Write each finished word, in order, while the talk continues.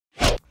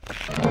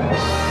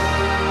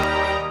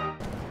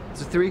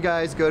three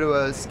guys go to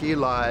a ski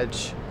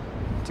lodge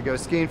to go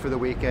skiing for the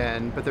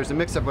weekend, but there's a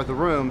mix-up with the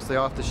rooms, so they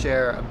all have to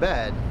share a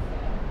bed.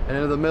 And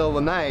in the middle of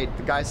the night,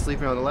 the guy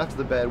sleeping on the left of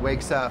the bed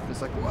wakes up and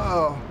it's like,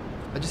 whoa,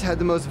 I just had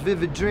the most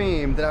vivid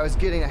dream that I was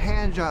getting a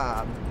hand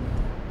job.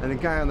 And the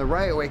guy on the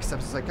right wakes up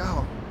and it's like,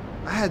 oh,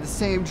 I had the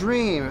same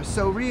dream, it was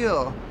so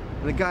real.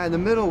 And the guy in the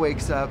middle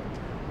wakes up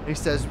and he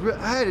says,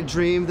 I had a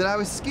dream that I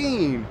was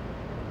skiing.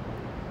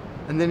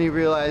 And then he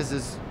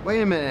realizes,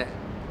 wait a minute,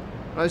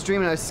 when I was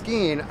dreaming I was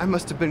skiing, I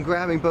must have been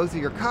grabbing both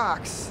of your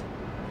cocks.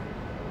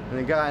 And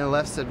the guy on the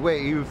left said,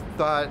 wait, you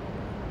thought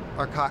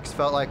our cocks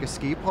felt like a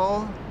ski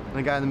pole? And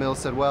the guy in the middle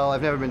said, well,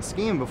 I've never been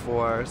skiing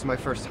before, it's my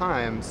first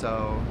time,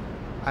 so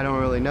I don't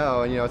really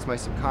know, and you know, it's my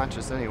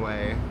subconscious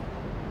anyway.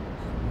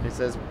 He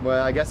says,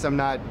 well, I guess I'm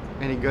not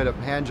any good at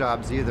hand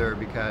jobs either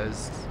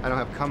because I don't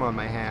have cum on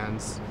my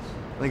hands.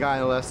 And the guy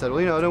on the left said, well,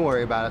 you know, don't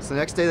worry about it. So the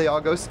next day they all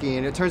go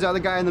skiing. It turns out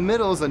the guy in the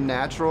middle is a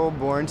natural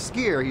born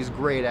skier. He's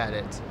great at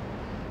it.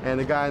 And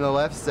the guy on the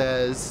left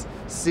says,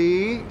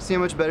 see how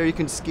much better you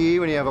can ski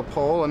when you have a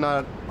pole and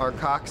not our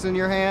cocks in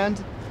your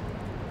hand?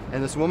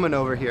 And this woman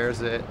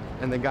overhears it,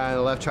 and the guy on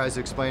the left tries to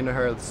explain to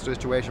her the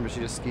situation, but she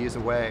just skis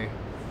away.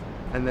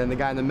 And then the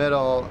guy in the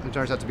middle, who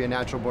turns out to be a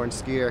natural born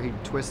skier, he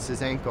twists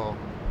his ankle,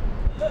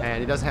 and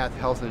he doesn't have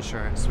health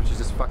insurance, which is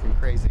just fucking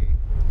crazy.